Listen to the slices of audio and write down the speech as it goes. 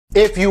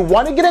If you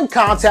want to get in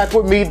contact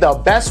with me, the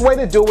best way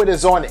to do it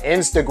is on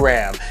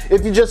Instagram.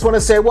 If you just want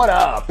to say what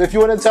up, if you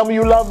want to tell me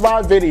you love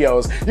my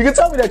videos, you can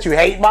tell me that you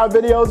hate my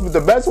videos, but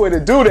the best way to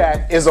do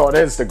that is on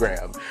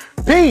Instagram.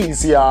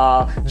 Peace,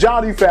 y'all.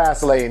 Jonny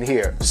Fastlane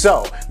here.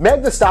 So,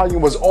 Meg Thee Stallion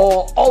was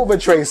all over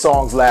Trey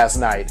Songz last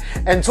night,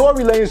 and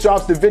Tory Lanez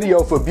drops the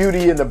video for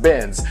Beauty in the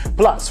Benz.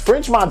 Plus,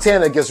 French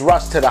Montana gets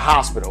rushed to the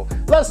hospital.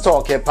 Let's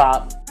talk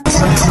hip-hop.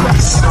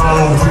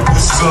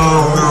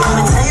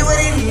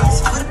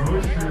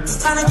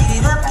 Trying to get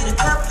it up, get it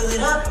up, fill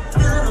it up,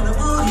 fill it on the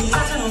booty,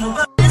 touching on the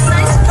butt. It's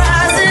like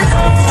surprising,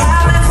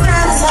 I've been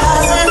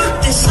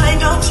fantasizing. This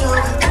ain't no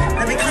joke,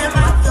 let me clear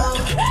my throat.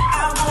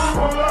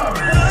 Hold up,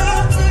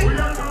 man. We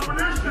got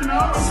competition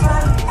now. It's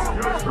like,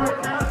 your trick,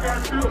 man, I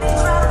got you.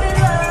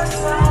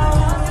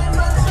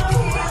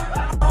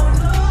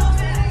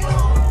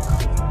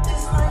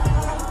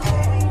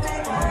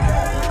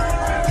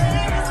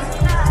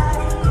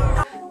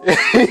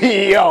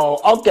 Yo,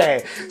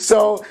 okay,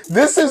 so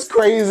this is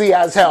crazy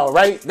as hell,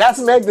 right?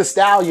 That's Meg Thee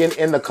Stallion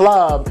in the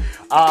club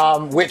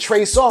with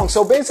Trey Songz.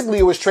 So basically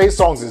it was Trey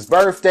Songz'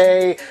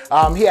 birthday.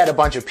 He had a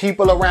bunch of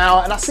people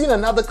around, and I seen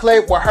another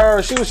clip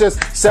where she was just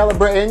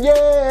celebrating,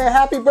 yeah,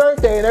 happy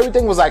birthday, and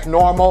everything was like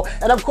normal.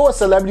 And of course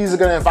celebrities are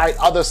gonna invite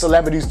other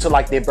celebrities to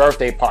like their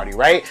birthday party,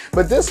 right?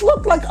 But this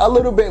looked like a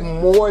little bit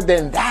more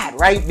than that,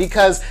 right?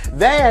 Because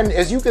then,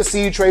 as you can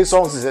see, Trey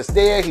Songz is just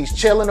there, he's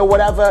chilling or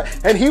whatever,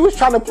 and he was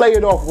trying to play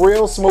it off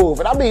real smooth.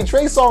 And I mean,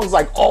 Trey Songz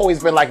like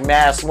always been like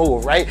mad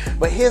smooth, right?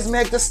 But here's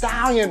Meg Thee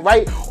Stallion,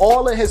 right?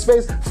 All in his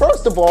face.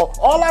 First of all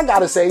I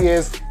gotta say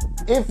is,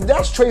 if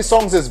that's Trey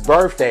Songz'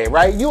 birthday,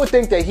 right, you would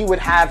think that he would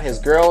have his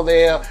girl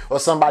there or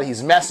somebody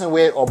he's messing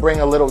with or bring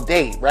a little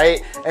date,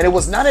 right? And it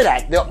was none of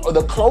that.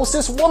 The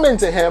closest woman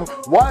to him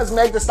was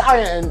Meg Thee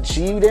Stallion, and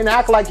she didn't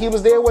act like he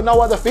was there with no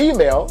other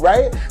female,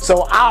 right?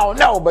 So I don't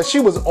know, but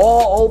she was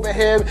all over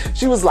him.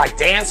 She was like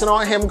dancing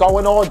on him,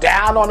 going all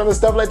down on him and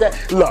stuff like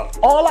that. Look,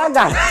 all I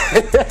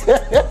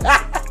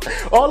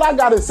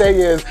gotta say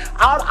is,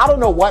 I don't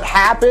know what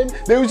happened.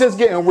 They was just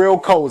getting real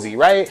cozy,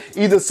 right?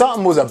 Either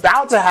something was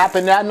about to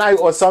happen that night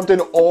or something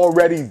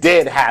already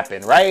did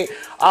happen, right?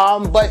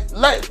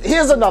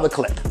 Here's another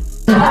clip.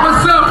 What's up, bro?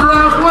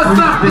 What's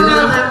up, bro?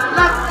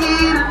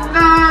 Lucky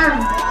tonight.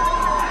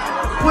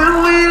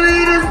 When we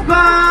leave this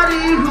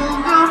party,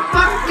 who's gonna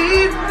fuck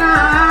me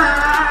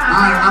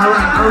tonight?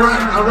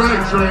 All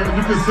right, Trey.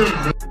 You can sing,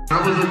 man.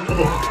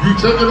 You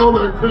taking over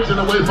the Christian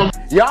away from.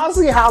 Y'all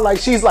see how like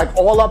she's like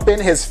all up in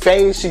his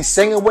face, she's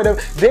singing with him,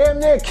 damn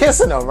near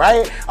kissing him,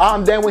 right?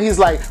 Then when he's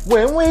like,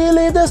 when we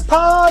leave this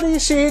party,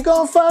 she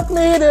gon' fuck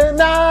me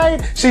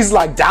tonight, she's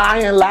like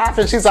dying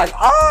laughing, she's like,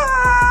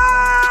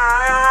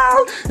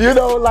 ah, you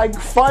know, like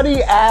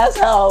funny as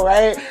hell,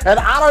 right? And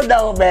I don't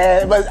know,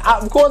 man, but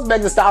of course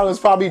Meg Thee Stallion was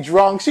probably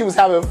drunk, she was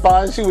having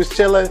fun, she was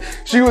chilling,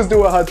 she was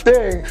doing her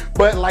thing,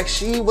 but like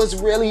she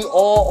was really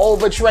all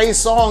over Trey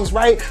Songz,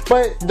 right?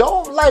 But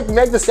don't like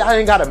Meg Thee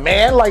Stallion got a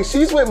man, like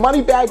she's with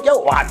Moneybagg Yo.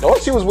 Well, I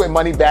thought she was with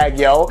Moneybagg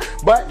Yo,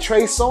 but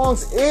Trey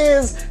Songz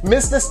is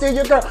Mr. Steal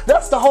Your Girl.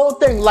 That's the whole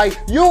thing. Like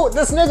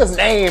this nigga's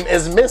name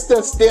is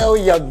Mr. Steal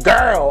Your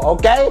Girl,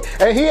 okay?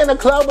 And he in the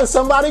club with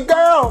somebody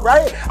girl,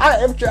 right?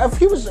 If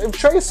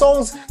Trey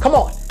Songz, come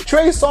on,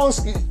 Trey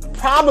Songz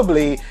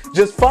probably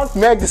just fucked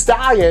Meg Thee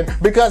Stallion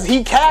because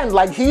he can,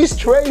 like he's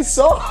Trey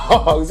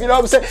Songz. You know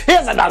what I'm saying?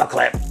 Here's another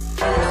clip.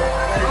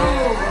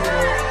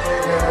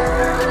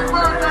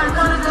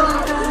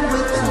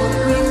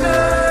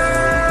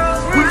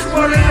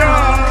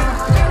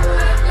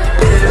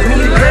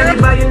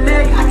 By your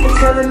neck, I can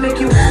tell it make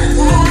you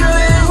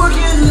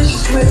working, let's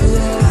just sweat it.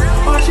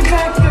 Arch your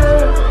back,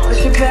 girl,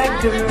 arch your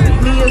back, girl.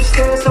 Meet me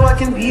upstairs so I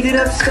can beat it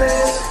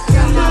upstairs.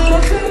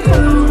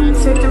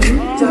 Take the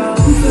beat down,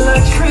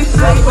 like Trey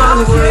Songz on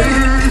the way.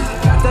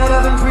 That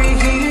oven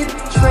preheated,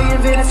 Trey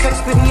invented sex,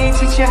 but he ain't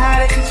teach you how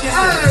to teach you.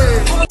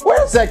 Wait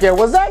a second,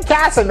 was that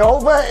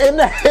Casanova in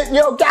the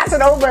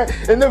Casanova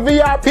in the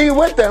VIP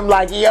with them?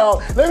 Like,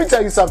 yo, let me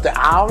tell you something.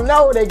 I don't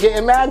know, they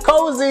getting mad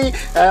cozy,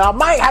 and I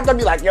might have to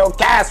be like, yo,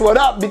 Cass, what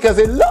up? Because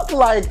it looked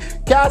like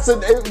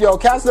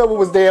Casanova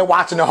was there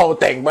watching the whole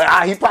thing, but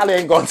he probably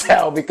ain't gonna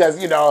tell because,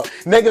 you know,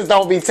 niggas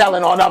don't be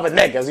telling on other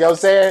niggas, you know what I'm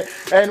saying?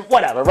 And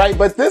whatever, right?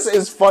 But this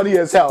is funny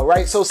as hell,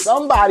 right? So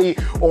somebody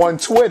on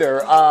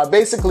Twitter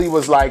basically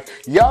was like,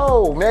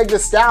 yo, Meg Thee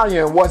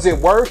Stallion, was it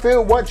worth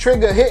it? What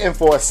trigger hitting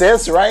for,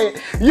 sis, right?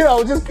 You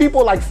know, just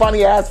people like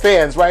funny ass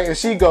fans, right? And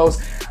she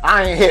goes,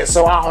 I ain't hit,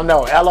 so I don't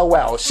know,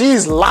 LOL.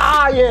 She's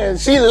lying,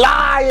 she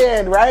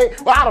lying, right?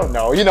 Well, I don't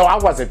know, you know, I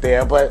wasn't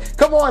there, but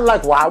come on,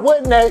 like, why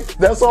wouldn't they?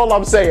 That's all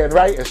I'm saying,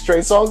 right? It's Trey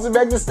Songz and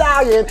Meg Thee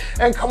Stallion,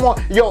 and come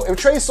on, yo, if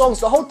Trey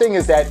Songz, the whole thing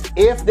is that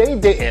if they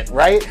didn't,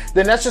 right,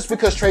 then that's just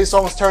because Trey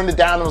Songz turned it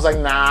down and was like,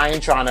 nah, I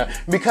ain't trying to,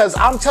 because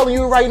I'm telling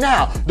you right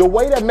now, the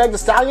way that Meg Thee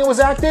Stallion was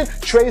acting,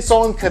 Trey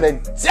Songz could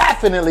have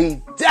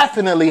definitely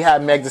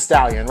had Meg Thee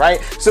Stallion,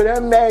 right? So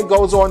then Meg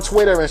goes on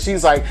Twitter and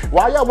she's like,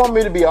 why y'all want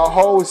me to be a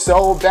hoe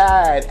so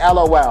bad,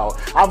 LOL.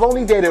 I've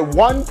only dated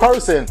one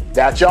person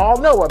that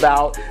y'all know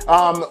about.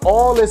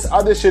 All this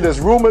other shit is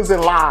rumors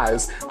and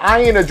lies.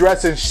 I ain't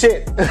addressing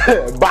shit.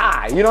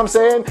 Bye. You know what I'm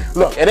saying?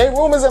 Look, it ain't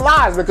rumors and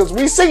lies because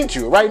we seen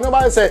you, right?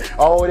 Nobody said,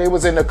 oh, they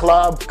was in the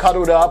club,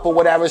 cuddled up or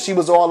whatever. She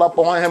was all up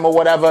on him or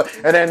whatever,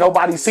 and then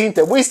nobody seen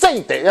it. We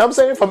seen it. You know what I'm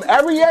saying? From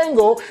every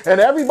angle, and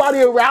everybody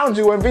around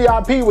you in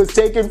VIP was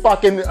taking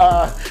fucking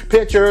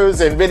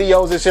pictures and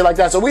videos and shit like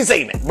that. So we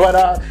seen it.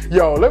 But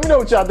yo, let me know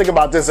what y'all think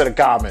about this in the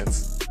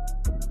comments.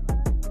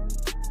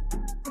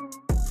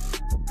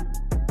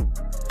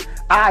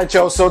 Alright,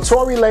 yo, so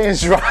Tory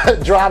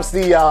Lanez drops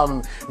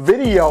the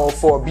video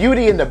for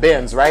Beauty in the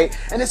Benz, right?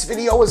 And this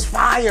video is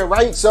fire,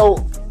 right?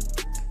 So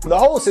the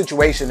whole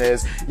situation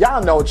is,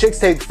 y'all know Chicks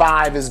Take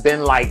 5 has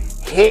been like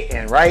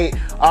hitting, right?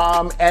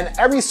 And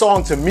every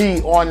song to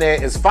me on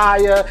there is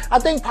fire. I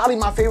think probably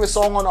my favorite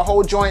song on the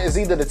whole joint is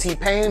either the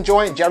T-Pain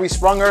joint, Jerry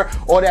Sprunger,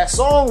 or that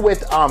song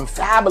with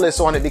Fabulous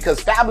on it, because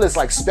Fabulous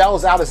like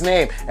spells out his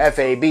name,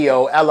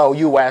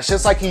 F-A-B-O-L-O-U-S,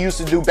 just like he used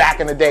to do back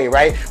in the day,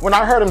 right? When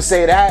I heard him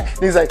say that,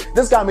 he's like,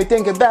 this got me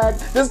thinking back,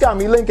 this got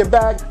me linking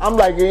back. I'm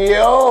like,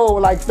 yo,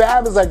 like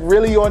Fab is like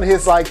really on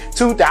his like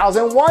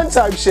 2001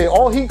 type shit.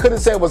 All he could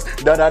have said was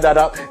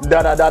da-da-da-da,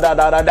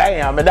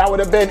 damn, and that would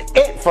have been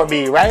it for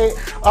me, right?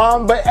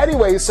 But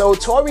anyway, so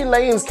Tory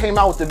Lanez came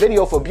out with the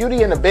video for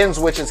Beauty in the Benz,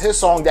 which is his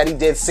song that he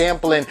did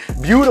sampling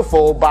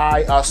Beautiful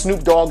by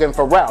Snoop Dogg and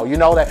Pharrell. You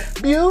know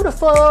that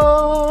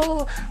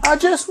beautiful, I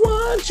just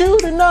want you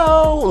to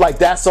know, like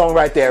that song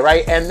right there,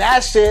 right? And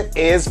that shit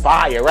is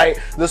fire, right?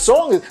 The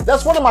song is,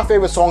 that's one of my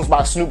favorite songs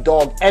by Snoop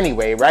Dogg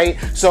anyway, right?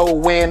 So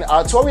when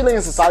Tory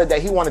Lanez decided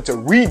that he wanted to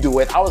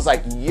redo it, I was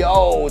like,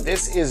 yo,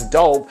 this is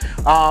dope.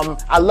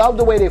 I love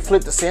the way they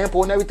flipped the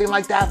sample and everything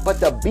like that, but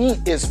the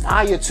beat is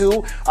fire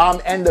too.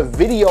 And the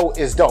video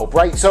is dope,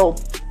 right? So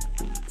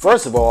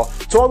first of all,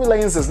 Tory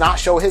Lanez does not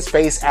show his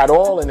face at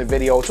all in the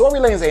video. Tory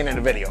Lanez ain't in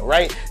the video,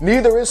 right?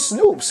 Neither is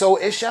Snoop. So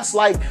it's just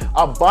like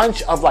a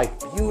bunch of like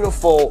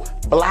beautiful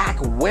black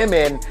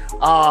women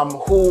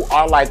who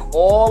are like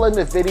all in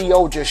the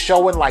video just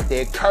showing like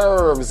their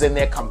curves and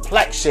their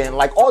complexion,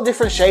 like all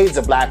different shades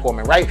of black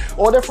women, right?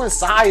 All different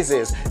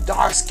sizes,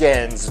 dark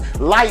skins,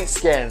 light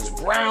skins,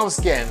 brown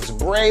skins,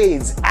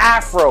 braids,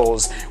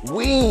 afros,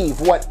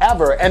 weave,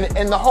 whatever.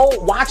 And the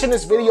whole, watching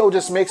this video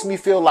just makes me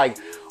feel like,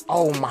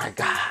 oh my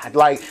God,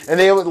 like, and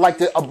they were like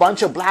a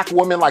bunch of black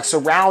women like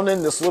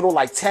surrounding this little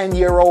like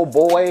 10-year-old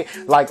boy,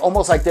 like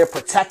almost like they're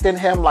protecting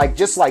him, like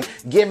just like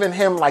giving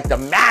him like the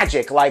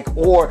magic, like,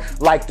 or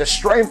like the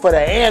strength of the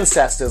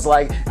ancestors.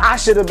 Like I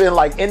should have been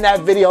like in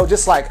that video,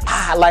 just like,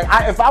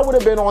 if I would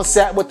have been on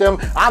set with them,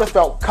 I'd have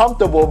felt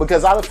comfortable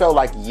because I'd have felt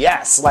like,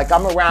 yes, like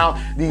I'm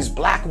around these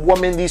black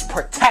women, these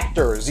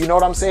protectors, you know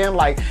what I'm saying?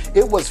 Like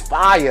it was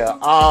fire.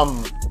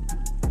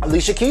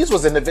 Alicia Keys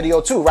was in the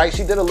video too, right?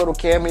 She did a little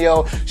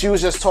cameo. She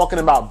was just talking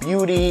about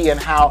beauty and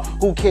how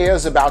who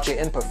cares about your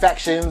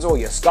imperfections or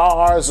your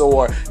scars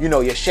or, you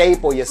know, your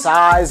shape or your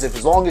size. If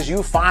as long as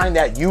you find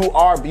that you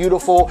are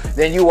beautiful,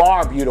 then you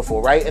are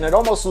beautiful, right? And it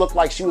almost looked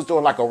like she was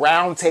doing like a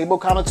round table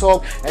kind of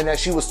talk and that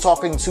she was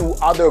talking to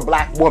other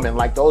black women,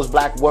 like those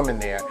black women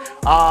there.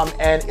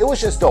 And it was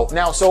just dope.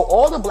 Now, so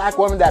all the black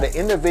women that are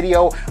in the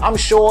video, I'm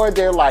sure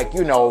they're like,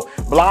 you know,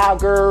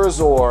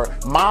 bloggers or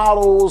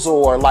models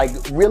or like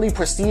really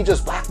prestigious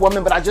black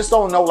women, but I just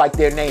don't know like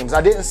their names.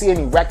 I didn't see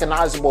any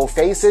recognizable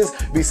faces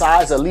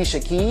besides Alicia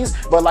Keys,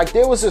 but like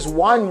there was this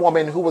one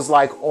woman who was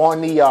like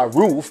on the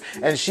roof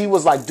and she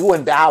was like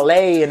doing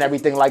ballet and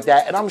everything like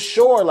that, and I'm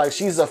sure like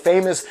she's a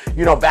famous,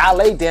 you know,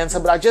 ballet dancer,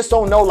 but I just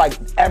don't know like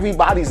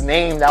everybody's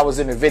name that was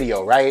in the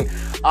video, right?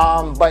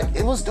 But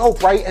it was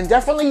dope, right? And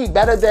definitely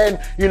better than,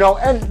 you know,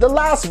 and the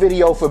last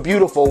video for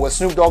Beautiful with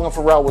Snoop Dogg and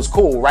Pharrell was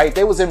cool, right?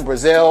 They was in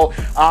Brazil.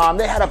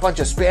 They had a bunch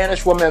of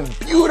Spanish women,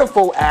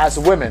 beautiful ass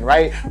women,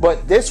 right?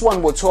 But this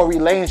one with Tory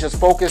Lanez just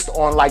focused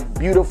on like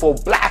beautiful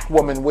black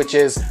women, which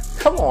is,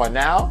 come on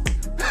now.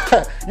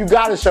 You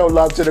gotta show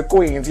love to the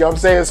queens, you know what I'm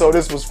saying? So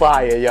this was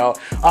fire, yo.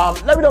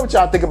 Let me know what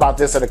y'all think about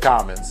this in the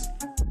comments.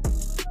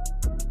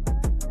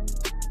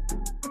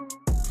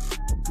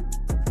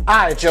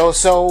 Alright, yo,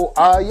 so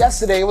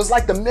yesterday, it was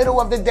like the middle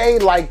of the day,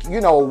 like,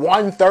 you know,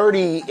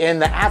 1:30 in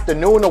the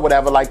afternoon or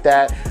whatever like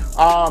that.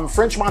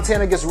 French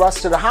Montana gets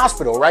rushed to the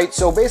hospital, right?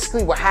 So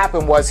basically what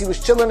happened was he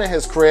was chilling in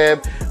his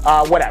crib,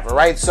 whatever,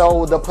 right?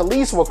 So the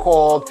police were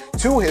called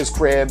to his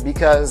crib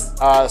because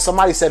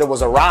somebody said it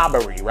was a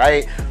robbery,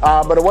 right?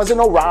 But it wasn't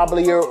no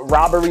robbery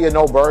or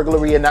no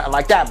burglary or nothing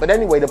like that. But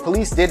anyway, the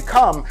police did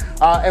come,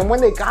 and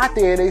when they got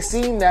there, they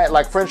seen that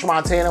like French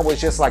Montana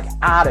was just like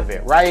out of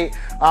it, right?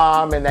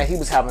 And that he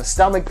was having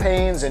stomach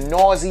pains and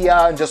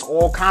nausea and just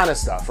all kind of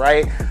stuff,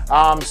 right?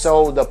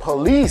 So the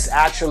police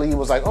actually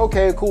was like,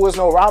 okay, cool, there's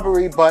no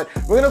robbery, but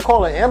we're gonna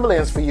call an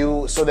ambulance for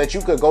you so that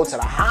you could go to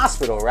the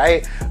hospital,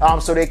 right?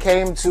 So they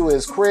came to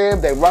his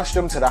crib, they rushed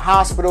him to the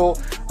hospital,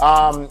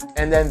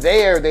 and then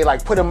there they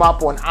like put him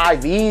up on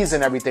IVs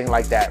and everything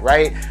like that,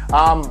 right?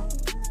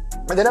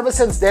 And then ever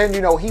since then,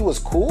 you know, he was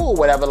cool,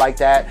 whatever like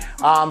that.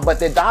 But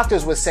the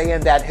doctors were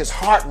saying that his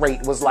heart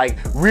rate was like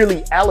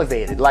really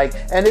elevated. Like,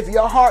 and if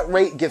your heart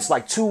rate gets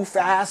like too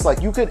fast,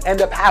 like you could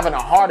end up having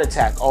a heart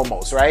attack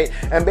almost, right?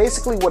 And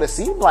basically what it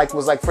seemed like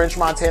was like French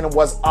Montana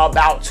was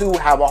about to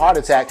have a heart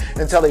attack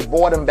until they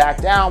brought him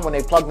back down when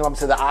they plugged him up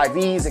to the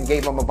IVs and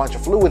gave him a bunch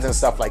of fluids and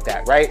stuff like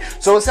that, right?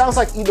 So it sounds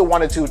like either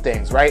one or two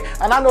things, right?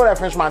 And I know that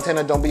French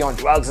Montana don't be on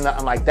drugs and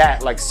nothing like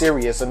that, like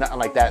serious or nothing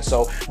like that.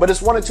 So, but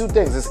it's one or two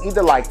things. It's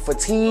either like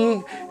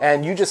fatigue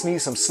and you just need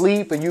some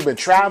sleep and you've been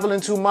traveling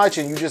too much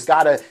and you just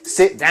gotta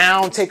sit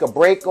down, take a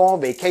break, go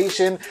on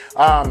vacation,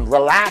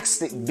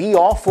 relax, be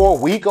off for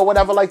a week or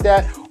whatever like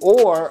that,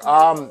 or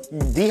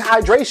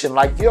dehydration,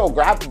 like, yo,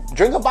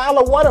 drink a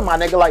bottle of water, my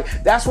nigga.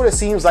 Like, that's what it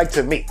seems like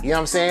to me, you know what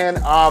I'm saying?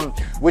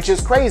 Which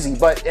is crazy,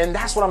 and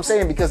that's what I'm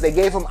saying, because they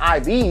gave him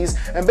IVs,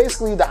 and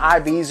basically the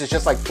IVs is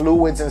just like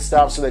fluids and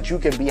stuff so that you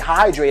can be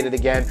hydrated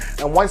again.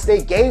 And once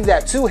they gave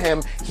that to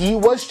him, he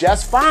was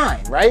just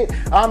fine, right?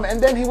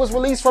 And then he was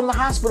released from the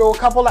hospital a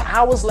couple of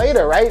hours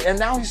later, right? And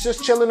now he's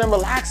just chilling and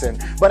relaxing.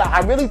 But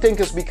I really think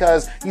it's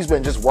because he's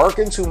been just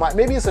working too much.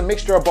 Maybe it's a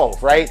mixture of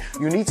both, right?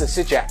 You need to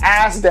sit your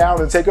ass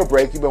down and take a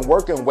break. You've been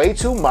working way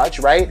too much,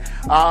 right?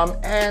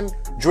 And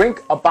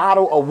drink a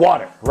bottle of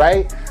water,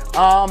 right?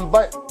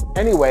 But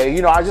anyway,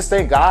 you know, I just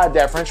thank God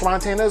that French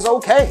Montana is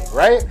okay,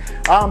 right?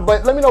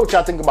 But let me know what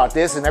y'all think about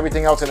this and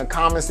everything else in the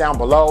comments down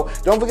below.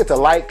 Don't forget to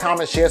like,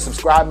 comment, share,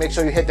 subscribe. Make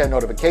sure you hit that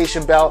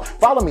notification bell.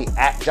 Follow me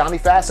at Jonny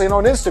Fastlane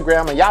on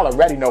Instagram, and y'all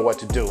already know what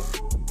to do.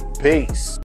 Peace.